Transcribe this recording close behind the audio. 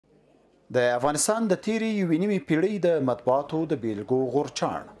د افغانستان د تیرې یوې نیمې پیړۍ د مطبوعاتو د بیلګو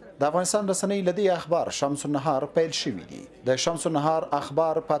غورچاڼ د افغانستان رسنۍ له دې اخبار شمس النهار پیل شوي دي. د شمس النهار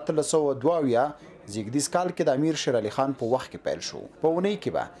اخبار په 1302 زیږدیز کال کې د امیر شیر علي خان په وخت کې پیل شو. په اونۍ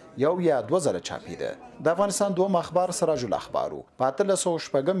کې به یو یا دوه ځله چاپېده. د افغانستان دوم اخبار سراج الاخبار په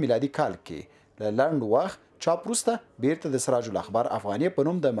 1306 میلادي کال کې له لنډ وخت چاپ وروسته بیرته د سراج الاخبار افغاني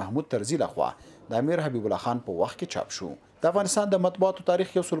په نوم د محمود طرزي لخوا د امیر حبیب الله خان په وخت کې چاپ شو. د افغانستان د مطبوعاتو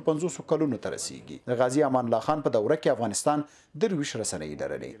تاریخ 150 کلونو ته رسیږي. د غازي امان الله خان په دوره کې افغانستان 23 رسنۍ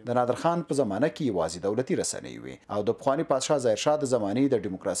لرلې. د نادر خان په زمانه کې یوازې دولتي رسنۍ وې او د پخواني پادشاه ظاهرشاه د زمانې د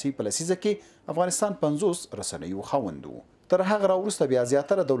دیموکراسي په لسیزه کې افغانستان 50 رسنیو خاوند و. تر هغه راوروسته بیا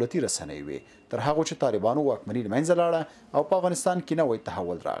زیاتره دولتي رسنۍ وې تر هغو چې طالبانو واکمني له منځه لاړه او په افغانستان کې نوی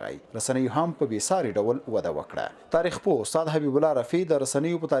تحول راغی. رسنیو هم په بېساري ډول وده وکړه. تاریخ پوه استاد حبیب الله رفیع د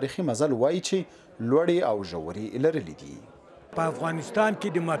رسنیو په تاریخي مزل وایي چې لوړې او ژورې لرلې دي. په افغانستان کې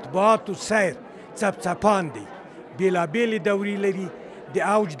د مطبوعاتو سیر څپڅپان دی. بېلابېلې دورې لري، د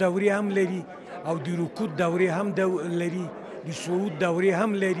اوج دورې هم لري او د رکود دورې هم لري، د صعود دورې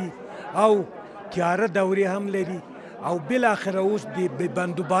هم لري او تیاره دورې هم لري او بالاخره اوس د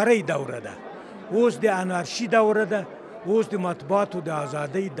بندوبارۍ دوره ده. اوس د انارشي دوره ده. اوس د مطبوعاتو د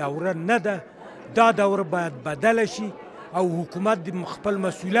ازادۍ دوره نه ده. دا دوره باید بدله شي او حکومت د خپل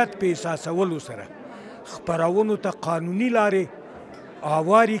مسؤلیت په احساسولو سره خپرونو ته قانوني لارې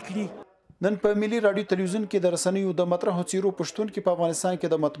هوارې کړي. نن په ملي راډیو تلویزیون کې د رسنیو د مطرحو څیرو پشتون کې په افغانستان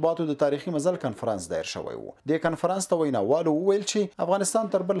کې د مطبوعاتو د تاریخي مزل کنفرانس دایر شوی و. د کنفرانس ته ویناوالو وویل چې افغانستان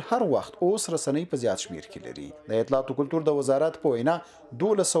تر بل هر وخت اوس رسنۍ په زیات شمیر کې لري. د اطلاعات او کلتور د وزارت په وینا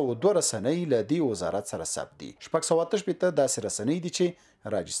 1202 رسنۍ له دې وزارت سره ثبت دي. 688 داسې رسنۍ دي چې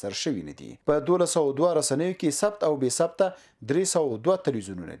راجستر شوي نه دي. په 1202 رسنیو کې ثبت او بې ثبته 302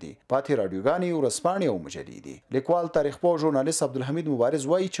 تلویزیونونه دي. پاتې راډیوګانې، ورځپاڼې او مجلې دي. لیکوال تاریخ پوه ژورنالیست عبدالحمید مبارز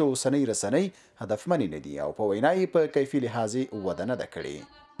وایي چې اوسنۍ رسنۍ هدفمنې نه دي او په وینا یې په کیفي لحاظ وده نه ده کړې.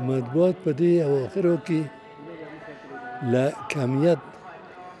 مطبوعات په دې اواخرو کې له کمیت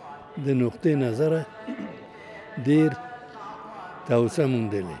د نقطې نظره ډېر توسعه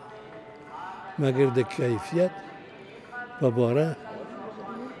موندلې، مګر د کیفیت په باره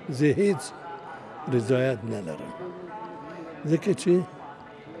زه هیڅ رضایت نه لرم، ځکه چې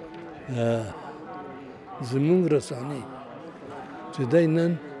زموږ رسانې چې دی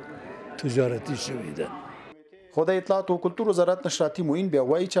نن تجارتي شوې ده. خو د اطلاعات او کلتور وزارت نشراتي معین بیا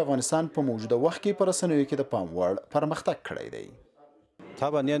وایي چې افغانستان په موجوده وخت کې په رسنیو کې د پام وړ پرمختګ کړی دی.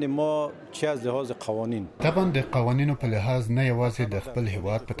 طبعا یعنی ما چی از لحاظ قوانین طبعا د قوانینو په لحاظ نه یوازې د خپل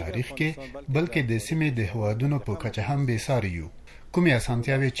هیواد په تاریخ کې بلکې د سیمې د هیوادونو په کچه هم بېساري یو. کومې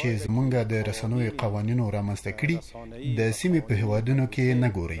اسانتیاوې چې زمونږ د رسنیو قوانینو رامنځته کړي د سیمې په هیوادونو کې نه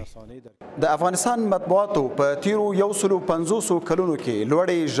ګوري. د افغانستان مطبوعاتو په تیرو 150 کلونو کې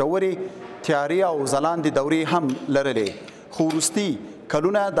لوړې، ژورې، تیارې او ځلانده دورې هم لرلې. خو وروستي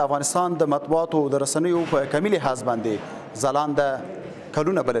کلونه د افغانستان د مطبوعاتو د رسنیو په کمی لحاظ باندې ځلانده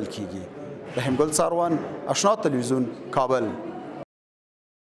کلونه بلل کیږي. رحیم ګل څاروان، اشنا تلویزیون، کابل.